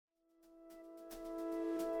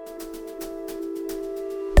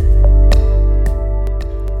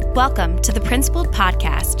Welcome to the Principled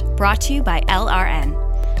Podcast, brought to you by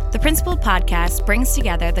LRN. The Principled Podcast brings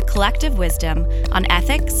together the collective wisdom on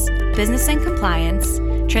ethics, business and compliance,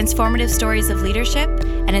 transformative stories of leadership,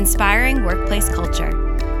 and inspiring workplace culture.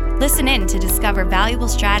 Listen in to discover valuable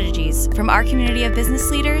strategies from our community of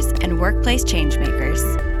business leaders and workplace changemakers.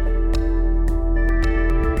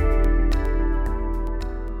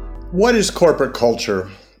 What is corporate culture,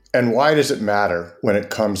 and why does it matter when it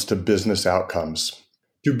comes to business outcomes?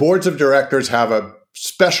 Do boards of directors have a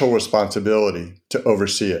special responsibility to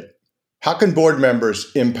oversee it? How can board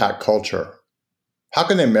members impact culture? How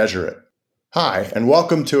can they measure it? Hi, and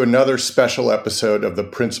welcome to another special episode of the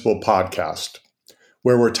Principled Podcast,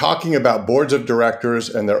 where we're talking about boards of directors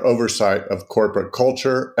and their oversight of corporate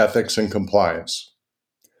culture, ethics, and compliance.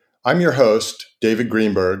 I'm your host, David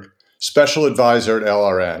Greenberg, Special Advisor at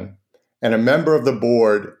LRN, and a member of the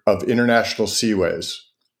board of International Seaways,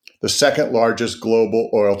 the second largest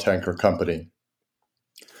global oil tanker company.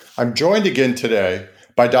 I'm joined again today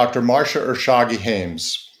by Dr. Marcia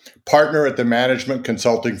Ershaghi-Hames, partner at the management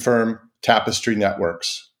consulting firm Tapestry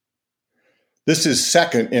Networks. This is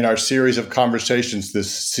second in our series of conversations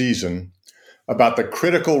this season about the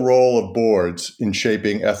critical role of boards in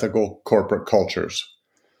shaping ethical corporate cultures.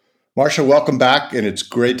 Marcia, welcome back, and it's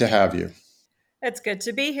great to have you. It's good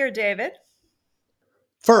to be here, David.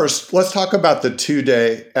 First, let's talk about the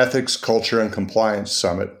two-day Ethics, Culture, and Compliance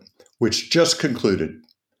Summit, which just concluded.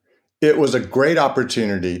 It was a great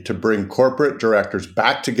opportunity to bring corporate directors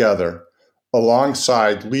back together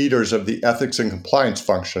alongside leaders of the ethics and compliance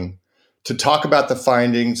function to talk about the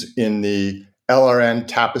findings in the LRN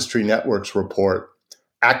Tapestry Networks report,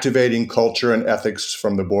 Activating Culture and Ethics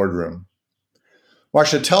from the Boardroom.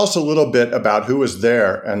 Marcia, tell us a little bit about who was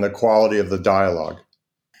there and the quality of the dialogue.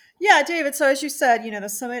 Yeah, David. So as you said, the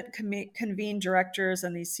summit convened directors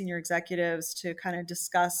and these senior executives to kind of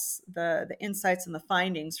discuss the insights and the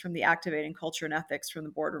findings from the Activating Culture and Ethics from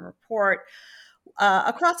the Boardroom report.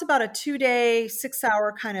 Across about a 2-day,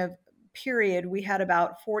 6-hour kind of period, we had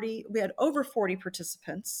over 40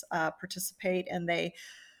 participants participate, and they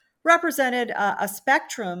represented a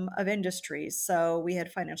spectrum of industries. So we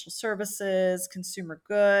had financial services, consumer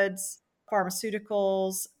goods,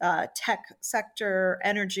 pharmaceuticals, tech sector,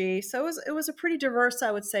 energy. So it was a pretty diverse, I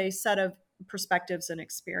would say, set of perspectives and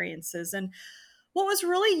experiences. And what was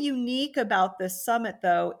really unique about this summit,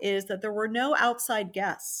 though, is that there were no outside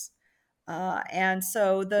guests. And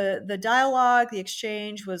so the dialogue, the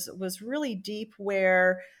exchange was really deep,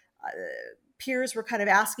 where peers were kind of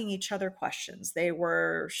asking each other questions. They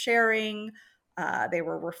were sharing, they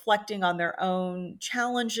were reflecting on their own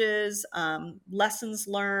challenges, lessons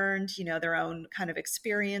learned, their own kind of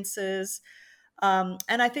experiences. And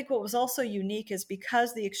I think what was also unique is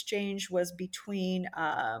because the exchange was between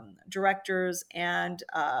directors and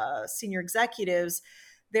senior executives,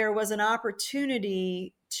 there was an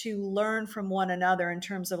opportunity to learn from one another in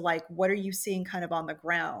terms of like, what are you seeing kind of on the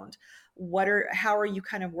ground? How are you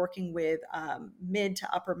kind of working with mid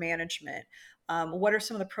to upper management? What are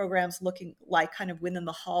some of the programs looking like kind of within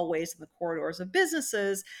the hallways and the corridors of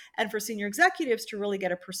businesses? And for senior executives to really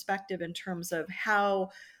get a perspective in terms of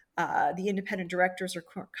how the independent directors are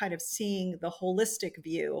kind of seeing the holistic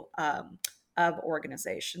view of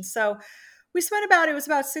organizations. So it was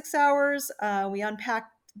about 6 hours. We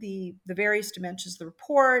unpacked the various dimensions of the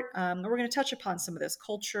report. We're going to touch upon some of this: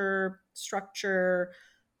 culture, structure,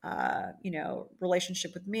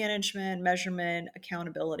 relationship with management, measurement,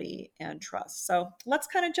 accountability, and trust. So let's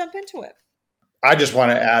kind of jump into it. I just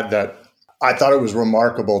want to add that I thought it was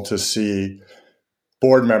remarkable to see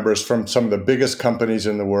board members from some of the biggest companies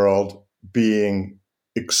in the world being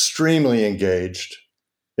extremely engaged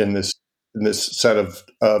in this set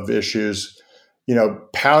of issues,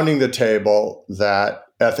 pounding the table that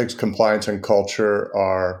ethics, compliance, and culture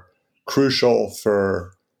are crucial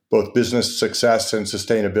for both business success and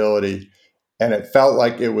sustainability. And it felt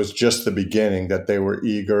like it was just the beginning, that they were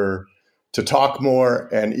eager to talk more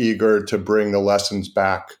and eager to bring the lessons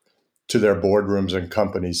back to their boardrooms and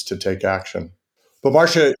companies to take action. But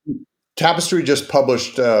Marcia, Tapestry just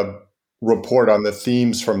published a report on the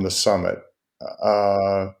themes from the summit.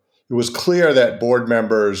 It was clear that board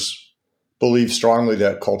members believe strongly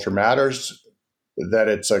that culture matters, that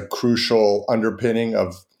it's a crucial underpinning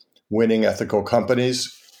of winning ethical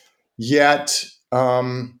companies. Yet,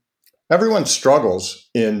 everyone struggles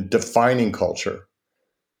in defining culture.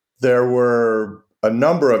 There were a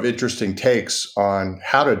number of interesting takes on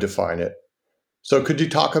how to define it. So could you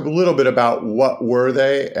talk a little bit about what were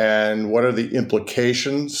they and what are the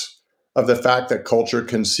implications of the fact that culture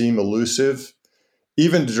can seem elusive,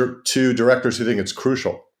 even to directors who think it's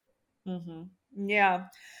crucial? Mm-hmm. Yeah.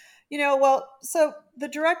 Well, so the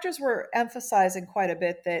directors were emphasizing quite a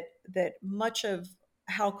bit that much of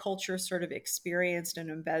how culture is sort of experienced and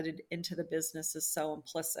embedded into the business is so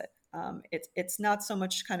implicit. It's not so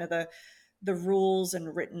much kind of the rules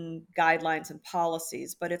and written guidelines and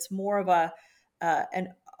policies, but it's more of a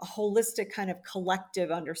holistic kind of collective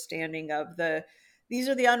understanding of these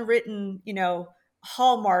are the unwritten,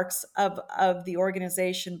 hallmarks of the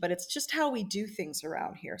organization, but it's just how we do things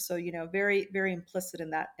around here. So, very, very implicit in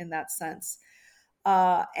that sense.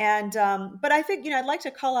 But I think, I'd like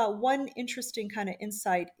to call out one interesting kind of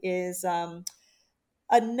insight is a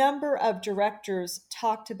number of directors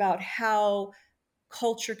talked about how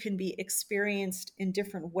culture can be experienced in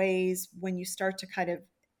different ways when you start to kind of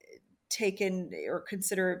take in or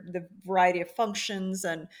consider the variety of functions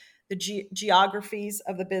and the geographies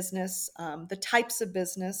of the business, the types of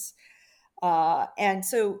business. And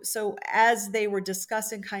so as they were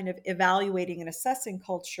discussing kind of evaluating and assessing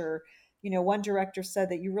culture, one director said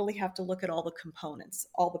that you really have to look at all the components,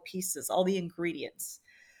 all the pieces, all the ingredients.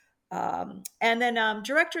 And then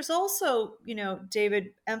directors also,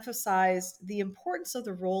 David emphasized the importance of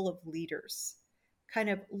the role of leaders, kind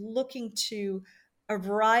of looking to a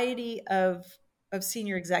variety of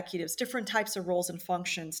senior executives, different types of roles and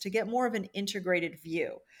functions to get more of an integrated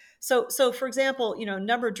view. So for example, a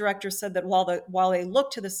number of directors said that while they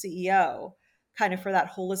look to the CEO kind of for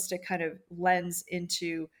that holistic kind of lens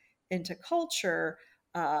into culture,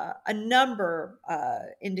 a number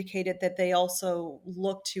indicated that they also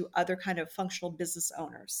look to other kind of functional business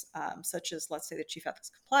owners, such as, let's say, the chief ethics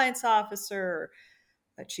compliance officer, or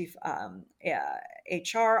a chief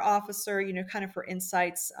HR officer, kind of for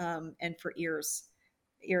insights and for ears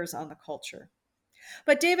on the culture.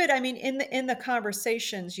 But David, I mean, in the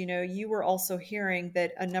conversations, you were also hearing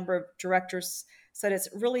that a number of directors said it's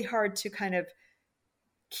really hard to kind of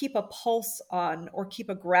keep a pulse on or keep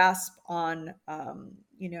a grasp on,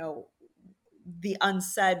 the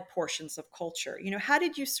unsaid portions of culture. How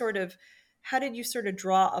did you sort of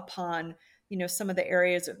draw upon, some of the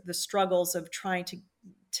areas of the struggles of trying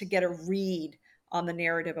to get a read on the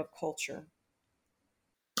narrative of culture?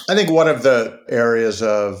 I think one of the areas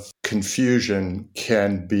of confusion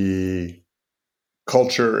can be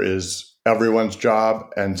culture is everyone's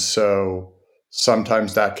job. And so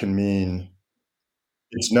sometimes that can mean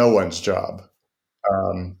it's no one's job.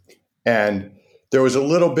 And there was a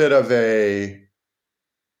little bit of a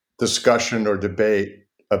discussion or debate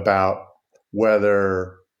about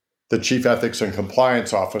whether the chief ethics and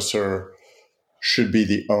compliance officer should be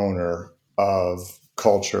the owner of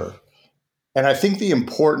culture. And I think the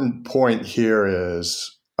important point here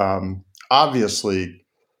is obviously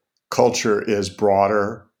culture is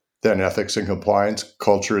broader than ethics and compliance.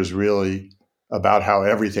 Culture is really about how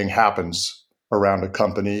everything happens around a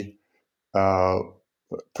company,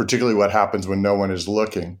 particularly what happens when no one is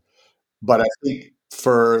looking. But I think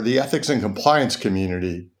for the ethics and compliance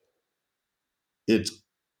community, it's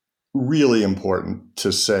really important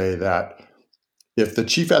to say that if the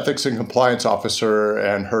chief ethics and compliance officer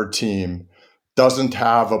and her team doesn't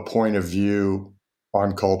have a point of view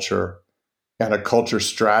on culture and a culture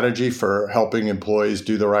strategy for helping employees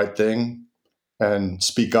do the right thing and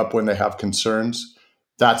speak up when they have concerns,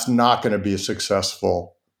 that's not going to be a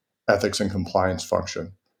successful ethics and compliance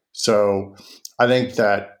function. So I think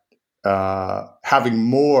that having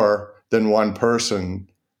more than one person,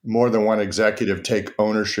 more than one executive take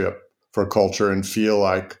ownership for culture and feel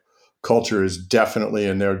like culture is definitely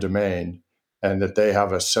in their domain and that they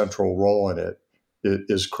have a central role in it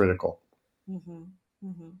is critical. Mm-hmm.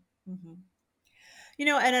 Mm-hmm. Mm-hmm.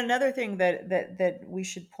 And another thing that we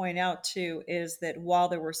should point out too is that while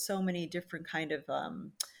there were so many different kind of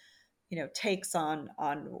takes on,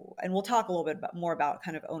 and we'll talk a little bit more about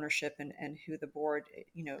kind of ownership and who the board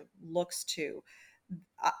looks to.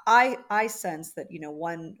 I sense that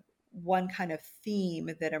one kind of theme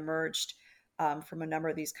that emerged from a number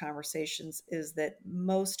of these conversations is that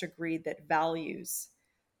most agreed that values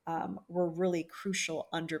were really crucial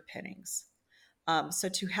underpinnings. So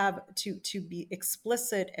to be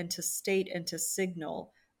explicit and to state and to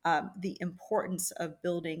signal the importance of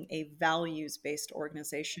building a values-based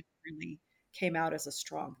organization really came out as a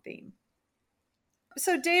strong theme.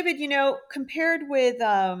 So David, compared with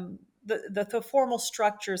the formal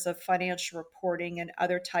structures of financial reporting and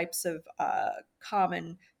other types of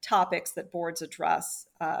common topics that boards address,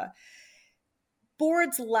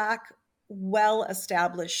 boards lack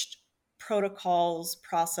well-established protocols,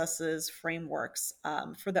 processes, frameworks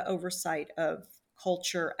for the oversight of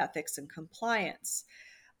culture, ethics, and compliance.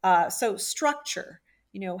 So structure,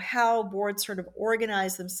 how boards sort of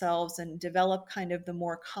organize themselves and develop kind of the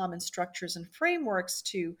more common structures and frameworks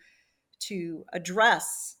to to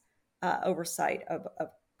address oversight of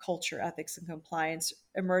culture, ethics, and compliance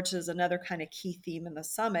emerged as another kind of key theme in the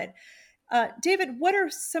summit. David, what are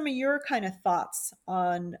some of your kind of thoughts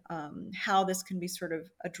on how this can be sort of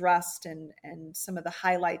addressed and some of the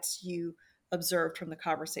highlights you observed from the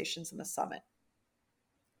conversations in the summit?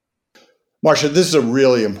 Marcia, this is a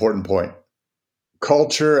really important point.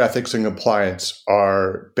 Culture, ethics, and compliance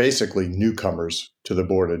are basically newcomers to the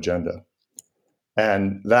board agenda.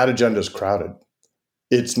 And that agenda is crowded.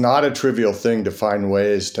 It's not a trivial thing to find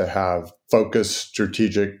ways to have focused,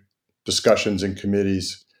 strategic discussions in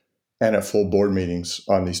committees and at full board meetings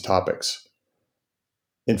on these topics.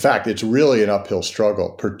 In fact, it's really an uphill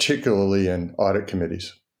struggle, particularly in audit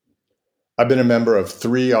committees. I've been a member of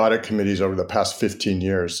 3 audit committees over the past 15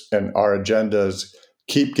 years, and our agendas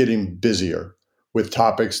keep getting busier with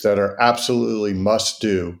topics that are absolutely must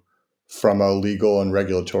do from a legal and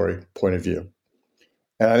regulatory point of view.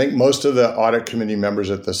 And I think most of the audit committee members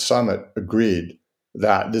at the summit agreed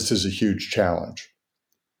that this is a huge challenge.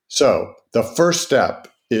 So the first step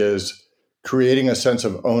is creating a sense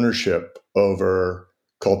of ownership over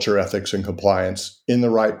culture, ethics, and compliance in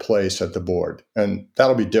the right place at the board. And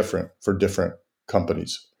that'll be different for different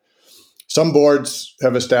companies. Some boards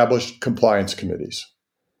have established compliance committees.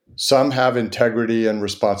 Some have integrity and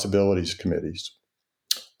responsibilities committees.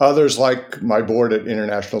 Others, like my board at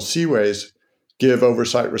International Seaways, give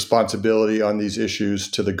oversight responsibility on these issues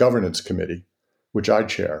to the governance committee, which I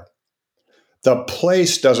chair. The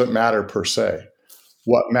place doesn't matter per se.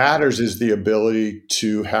 What matters is the ability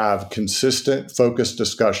to have consistent, focused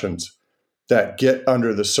discussions that get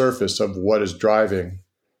under the surface of what is driving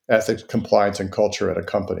ethics, compliance, and culture at a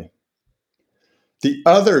company. The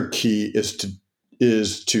other key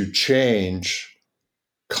is to change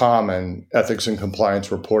common ethics and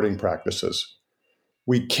compliance reporting practices.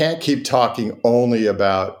 We can't keep talking only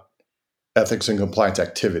about ethics and compliance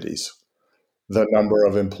activities. The number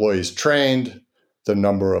of employees trained, the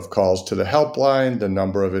number of calls to the helpline, the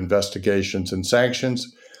number of investigations and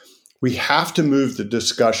sanctions. We have to move the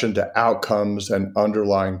discussion to outcomes and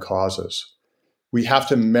underlying causes. We have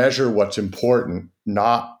to measure what's important,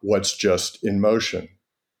 not what's just in motion.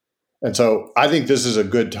 And so I think this is a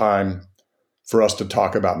good time for us to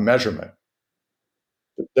talk about measurement.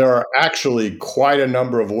 There are actually quite a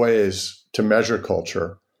number of ways to measure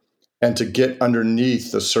culture and to get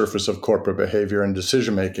underneath the surface of corporate behavior and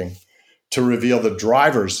decision-making to reveal the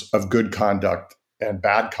drivers of good conduct and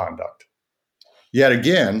bad conduct. Yet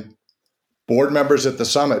again, board members at the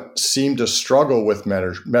summit seem to struggle with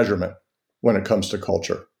measurement when it comes to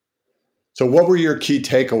culture. So what were your key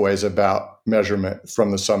takeaways about measurement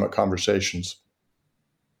from the summit conversations?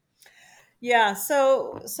 Yeah,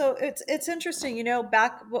 so it's interesting,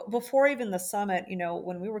 back before even the summit,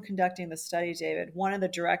 when we were conducting the study, David, one of the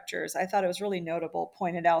directors, I thought it was really notable,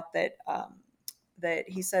 pointed out that that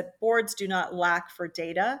he said boards do not lack for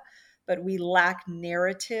data, but we lack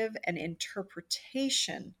narrative and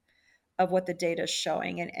interpretation of what the data is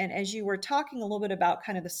showing. And as you were talking a little bit about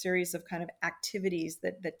kind of the series of kind of activities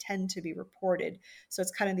that tend to be reported, so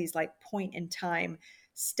it's kind of these like point in time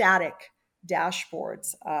static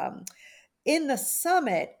dashboards. In the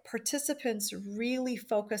summit, participants really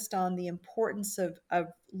focused on the importance of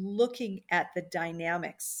looking at the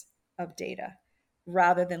dynamics of data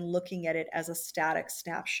rather than looking at it as a static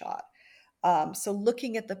snapshot. So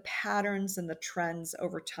looking at the patterns and the trends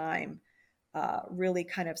over time really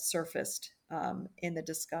kind of surfaced in the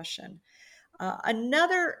discussion.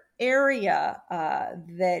 Another area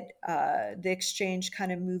that the exchange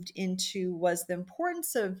kind of moved into was the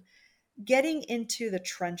importance of getting into the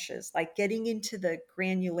trenches, like getting into the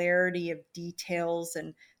granularity of details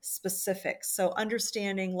and specifics. So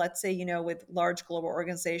understanding, let's say, with large global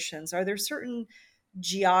organizations, are there certain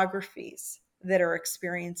geographies that are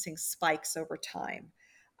experiencing spikes over time?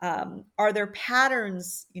 Are there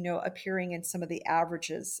patterns, appearing in some of the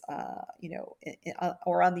averages,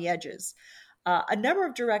 or on the edges? A number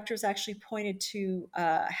of directors actually pointed to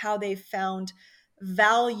how they found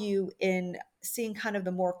value in seeing kind of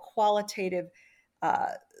the more qualitative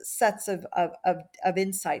sets of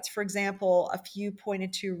insights. For example, a few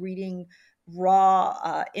pointed to reading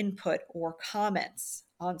raw input or comments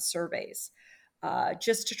on surveys.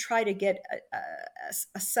 Just to try to get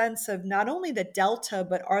a sense of not only the delta,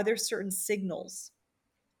 but are there certain signals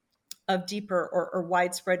of deeper or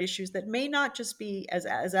widespread issues that may not just be as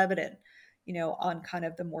evident, on kind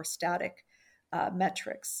of the more static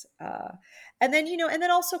metrics. And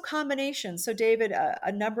then also combinations. So David,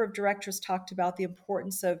 a number of directors talked about the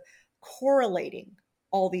importance of correlating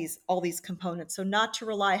all these components. So not to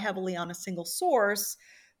rely heavily on a single source,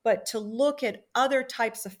 but to look at other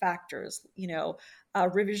types of factors,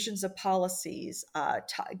 revisions of policies,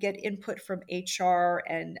 get input from HR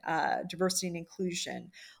and diversity and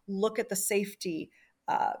inclusion, look at the safety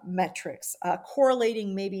metrics,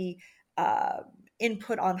 correlating maybe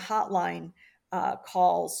input on hotline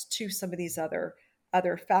calls to some of these other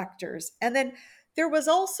factors. And then there was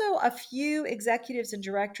also a few executives and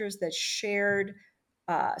directors that shared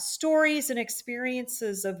stories and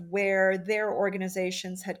experiences of where their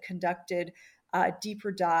organizations had conducted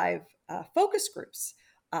deeper dive focus groups.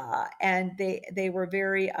 And they were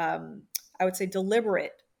very, I would say,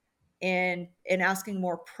 deliberate in asking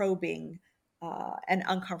more probing and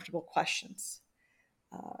uncomfortable questions.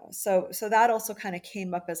 So that also kind of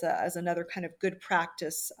came up as another kind of good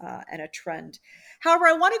practice and a trend. However,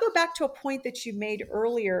 I want to go back to a point that you made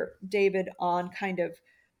earlier, David, on kind of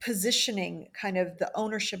positioning kind of the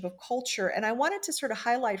ownership of culture. And I wanted to sort of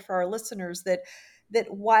highlight for our listeners that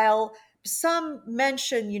while some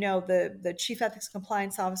mention, the chief ethics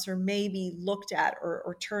compliance officer may be looked at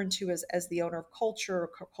or turned to as the owner of culture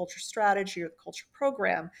or culture strategy or the culture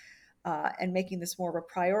program, and making this more of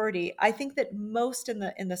a priority. I think that most in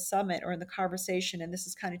the summit or in the conversation, and this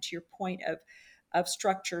is kind of to your point of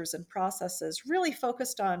structures and processes, really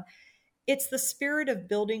focused on it's the spirit of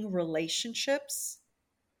building relationships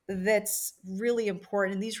that's really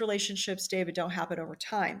important. And these relationships, David, don't happen over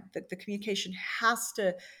time. The communication has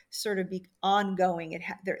to sort of be ongoing.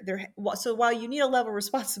 So while you need a level of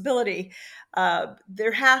responsibility,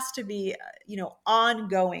 there has to be,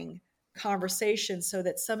 ongoing conversation so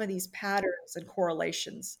that some of these patterns and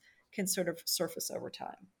correlations can sort of surface over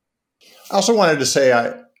time. I also wanted to say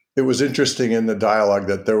it was interesting in the dialogue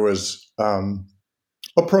that there was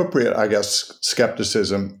appropriate, I guess,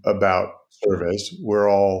 skepticism about surveys. We're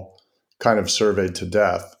all kind of surveyed to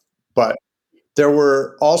death. But there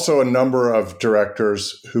were also a number of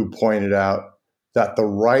directors who pointed out that the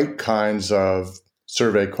right kinds of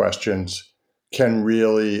survey questions can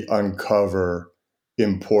really uncover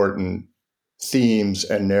important themes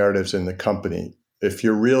and narratives in the company. If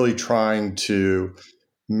you're really trying to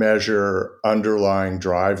measure underlying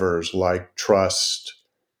drivers like trust,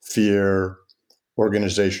 fear,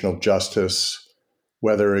 organizational justice,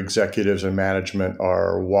 whether executives and management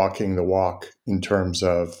are walking the walk in terms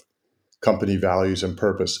of company values and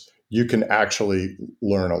purpose, you can actually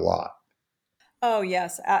learn a lot. Oh,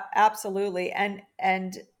 yes, absolutely.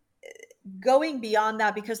 And going beyond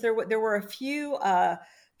that, because there were a few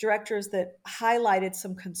directors that highlighted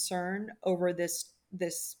some concern over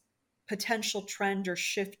this potential trend or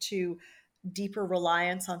shift to deeper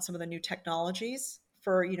reliance on some of the new technologies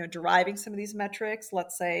for deriving some of these metrics.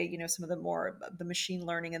 Let's say some of the machine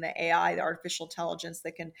learning and the AI, the artificial intelligence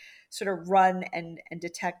that can sort of run and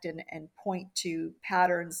detect and point to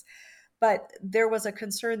patterns. But there was a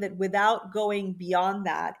concern that without going beyond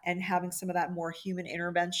that and having some of that more human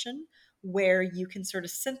intervention, where you can sort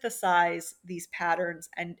of synthesize these patterns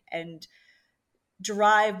and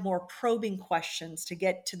derive more probing questions to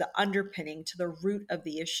get to the underpinning, to the root of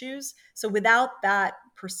the issues. So without that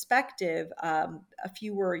perspective, a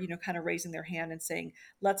few were, kind of raising their hand and saying,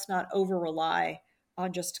 let's not over rely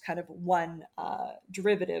on just kind of one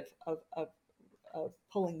derivative of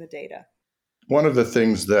pulling the data. One of the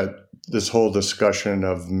things that this whole discussion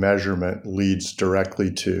of measurement leads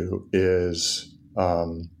directly to is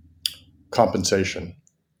compensation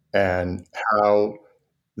and how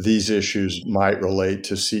these issues might relate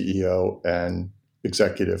to CEO and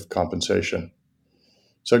executive compensation.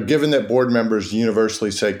 So given that board members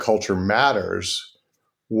universally say culture matters,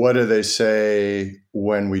 what do they say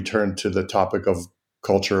when we turn to the topic of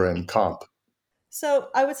culture and comp? So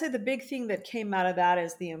I would say the big thing that came out of that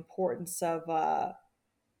is the importance of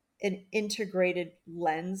an integrated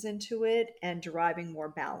lens into it and deriving more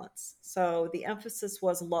balance. So the emphasis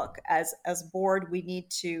was, look, as board, we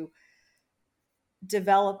need to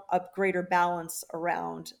develop a greater balance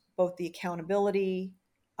around both the accountability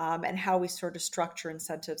and how we sort of structure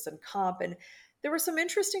incentives and comp. And there were some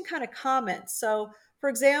interesting kind of comments. So, for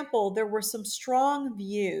example, there were some strong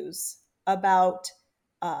views about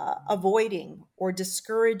avoiding or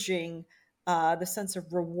discouraging the sense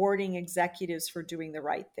of rewarding executives for doing the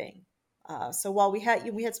right thing. So while we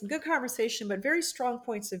had some good conversation, but very strong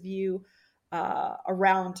points of view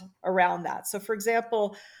around that. So, for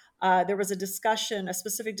example, there was a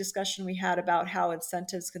specific discussion we had about how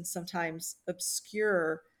incentives can sometimes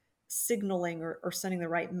obscure signaling or sending the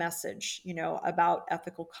right message, about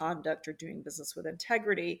ethical conduct or doing business with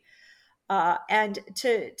integrity. And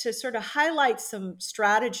to sort of highlight some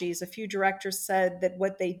strategies, a few directors said that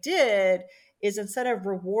what they did is instead of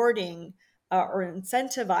rewarding or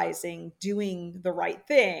incentivizing doing the right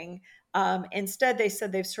thing. Instead, they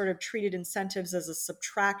said they've sort of treated incentives as a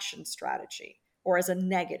subtraction strategy or as a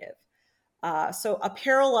negative. So a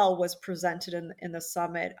parallel was presented in the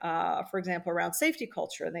summit, for example, around safety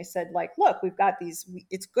culture. And they said, like, look, we've got these,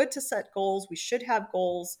 it's good to set goals. We should have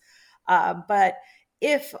goals. But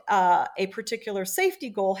if a particular safety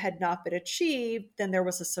goal had not been achieved, then there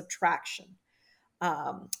was a subtraction.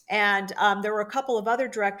 And there were a couple of other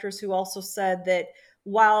directors who also said that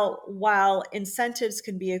while incentives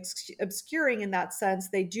can be obscuring in that sense,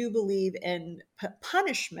 they do believe in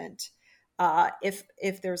punishment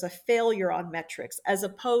if there's a failure on metrics, as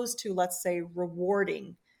opposed to, let's say,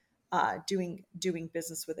 rewarding doing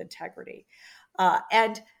business with integrity.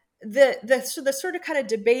 And the sort of kind of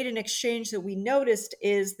debate and exchange that we noticed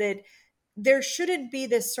is that there shouldn't be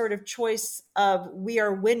this sort of choice of we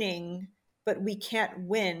are winning, but we can't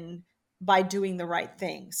win by doing the right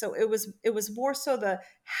thing. So it was more so the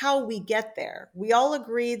how we get there. We all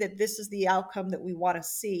agree that this is the outcome that we want to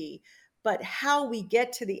see, but how we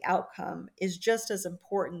get to the outcome is just as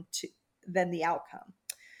important than the outcome.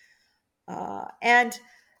 And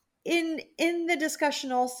in the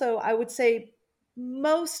discussion also, I would say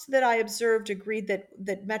most that I observed agreed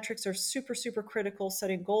that metrics are super, super critical.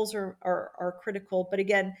 Setting goals are critical. But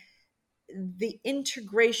again, the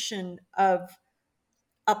integration of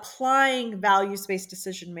applying values-based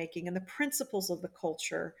decision-making and the principles of the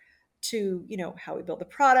culture to, how we build the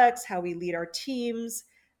products, how we lead our teams,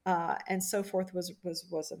 and so forth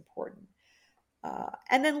was important.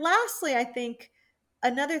 And then lastly, I think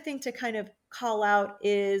another thing to kind of call out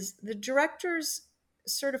is the directors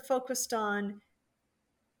sort of focused on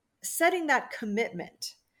setting that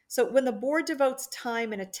commitment. So when the board devotes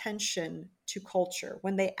time and attention to culture,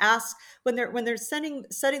 when they're setting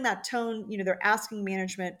that tone, they're asking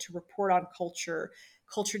management to report on culture.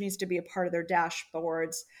 Culture needs to be a part of their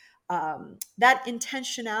dashboards. That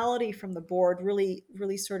intentionality from the board really,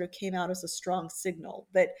 really sort of came out as a strong signal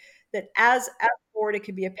that as a board, it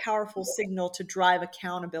could be a powerful signal to drive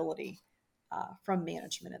accountability from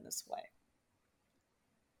management in this way.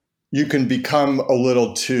 You can become a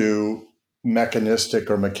little too mechanistic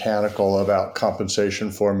or mechanical about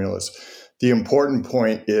compensation formulas. The important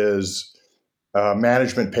point is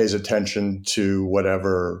management pays attention to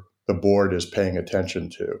whatever the board is paying attention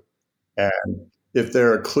to. And if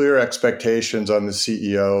there are clear expectations on the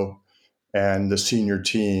CEO and the senior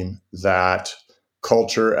team that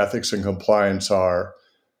culture, ethics, and compliance are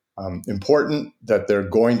important, that they're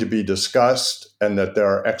going to be discussed, and that there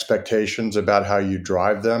are expectations about how you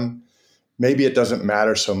drive them, maybe it doesn't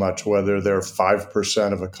matter so much whether they're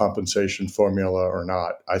 5% of a compensation formula or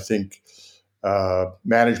not. I think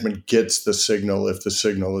management gets the signal if the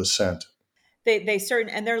signal is sent.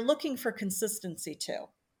 And they're looking for consistency too.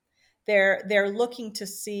 They're looking to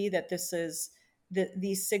see that this is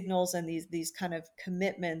these signals and these kind of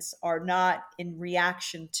commitments are not in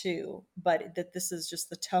reaction to, but that this is just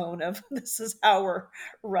the tone of this is how we're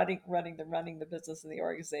running the business in the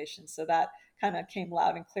organization. So that kind of came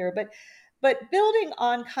loud and clear. But building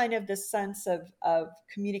on kind of this sense of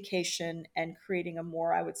communication and creating a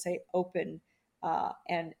more, I would say, open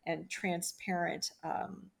and transparent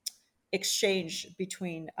exchange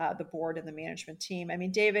between the board and the management team. I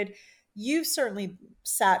mean, David, you've certainly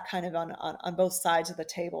sat kind of on both sides of the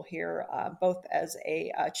table here, both as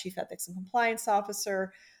a chief ethics and compliance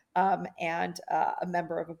officer and a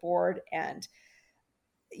member of a board. And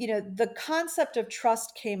the concept of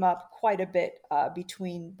trust came up quite a bit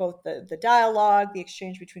between both the dialogue, the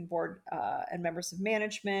exchange between board and members of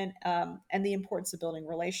management, and the importance of building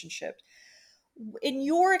relationships. In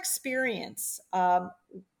your experience,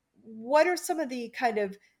 what are some of the kind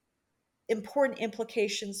of important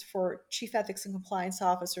implications for chief ethics and compliance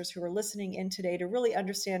officers who are listening in today to really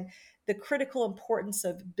understand the critical importance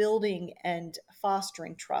of building and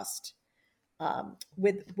fostering trust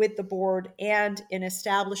with the board and in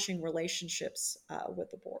establishing relationships with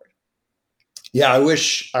the board? Yeah, I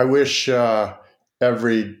wish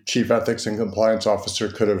every chief ethics and compliance officer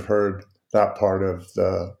could have heard that part of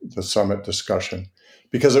the summit discussion,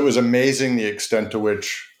 because it was amazing the extent to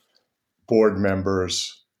which board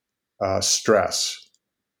members stress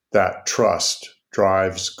that trust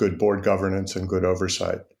drives good board governance and good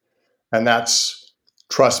oversight. And that's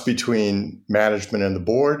trust between management and the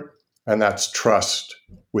board, and that's trust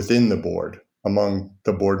within the board, among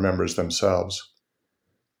the board members themselves.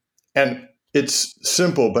 And it's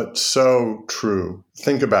simple, but so true.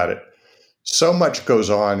 Think about it. So much goes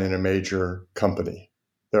on in a major company.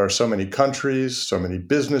 There are so many countries, so many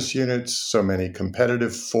business units, so many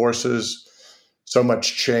competitive forces, so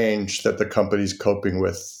much change that the company's coping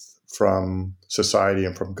with from society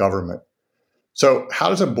and from government. So how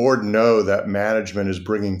does a board know that management is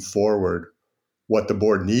bringing forward what the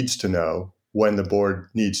board needs to know when the board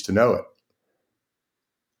needs to know it?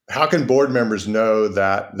 How can board members know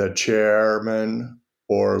that the chairman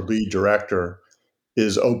or lead director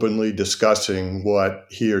is openly discussing what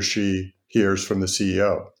he or she hears from the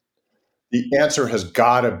CEO? The answer has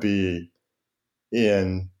got to be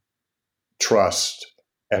in trust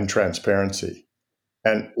and transparency.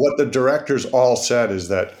 And what the directors all said is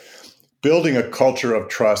that building a culture of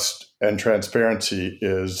trust and transparency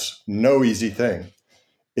is no easy thing.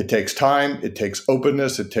 It takes time, it takes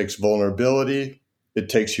openness, it takes vulnerability, it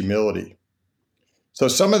takes humility. So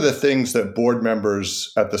some of the things that board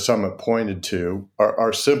members at the summit pointed to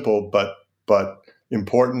are simple, but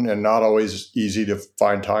important and not always easy to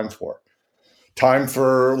find time for. Time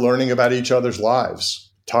for learning about each other's lives,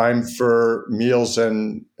 time for meals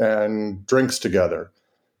and drinks together,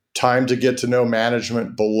 time to get to know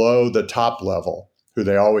management below the top level, who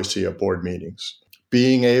they always see at board meetings,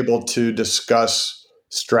 being able to discuss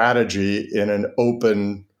strategy in an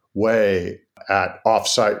open way at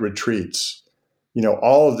offsite retreats,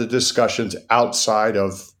 all of the discussions outside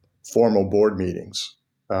of formal board meetings.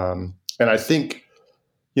 And I think,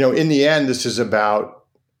 in the end, this is about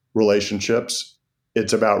relationships.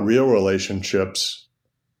 It's about real relationships,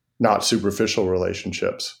 not superficial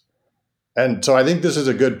relationships. And so I think this is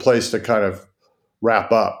a good place to kind of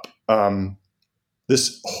wrap up.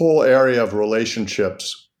 This whole area of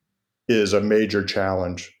relationships is a major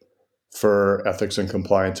challenge for ethics and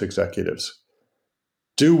compliance executives.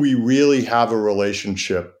 Do we really have a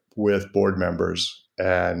relationship with board members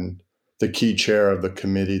and the key chair of the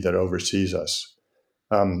committee that oversees us?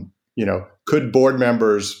 Could board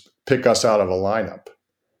members pick us out of a lineup?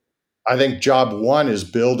 I think job one is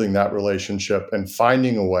building that relationship and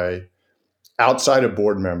finding a way outside of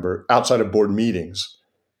board meetings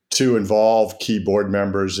to involve key board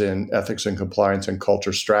members in ethics and compliance and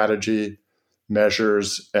culture strategy,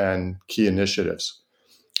 measures, and key initiatives.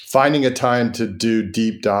 Finding a time to do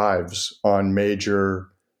deep dives on major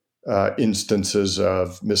instances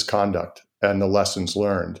of misconduct and the lessons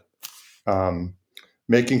learned.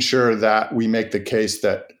 Making sure that we make the case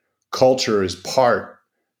that culture is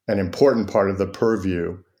an important part of the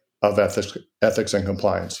purview of ethics and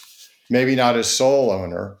compliance. Maybe not as sole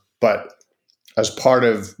owner, but as part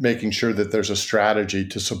of making sure that there's a strategy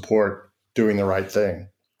to support doing the right thing.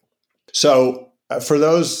 So for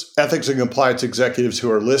those ethics and compliance executives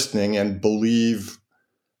who are listening and believe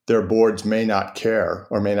their boards may not care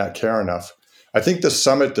or may not care enough, I think the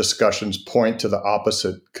summit discussions point to the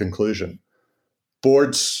opposite conclusion.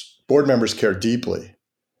 Board members care deeply.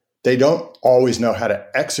 They don't always know how to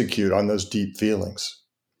execute on those deep feelings.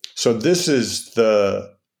 So this is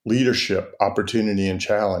the leadership opportunity and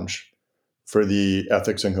challenge for the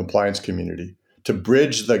ethics and compliance community to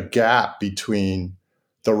bridge the gap between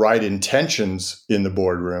the right intentions in the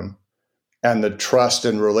boardroom and the trust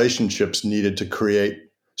and relationships needed to create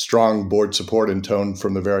strong board support and tone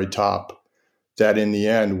from the very top that in the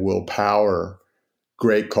end will power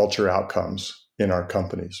great culture outcomes in our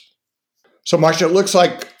companies. So Marcia, it looks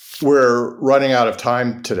like we're running out of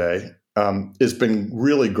time today. It's been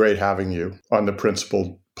really great having you on the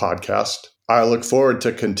Principled podcast. I look forward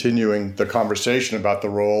to continuing the conversation about the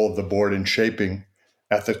role of the board in shaping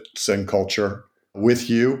ethics and culture with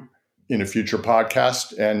you in a future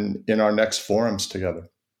podcast and in our next forums together.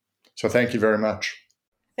 So thank you very much.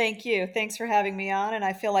 Thank you. Thanks for having me on. And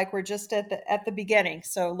I feel like we're just at the beginning.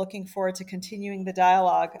 So looking forward to continuing the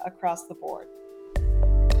dialogue across the board.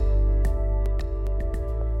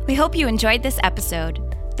 We hope you enjoyed this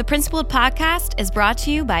episode. The Principled Podcast is brought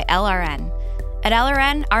to you by LRN. At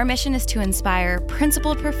LRN, our mission is to inspire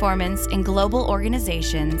principled performance in global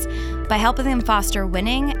organizations by helping them foster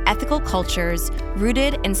winning, ethical cultures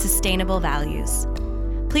rooted in sustainable values.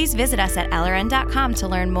 Please visit us at LRN.com to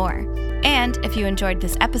learn more. And if you enjoyed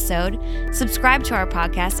this episode, subscribe to our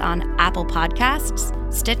podcast on Apple Podcasts,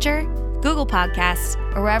 Stitcher, Google Podcasts,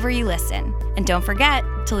 or wherever you listen. And don't forget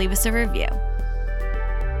to leave us a review.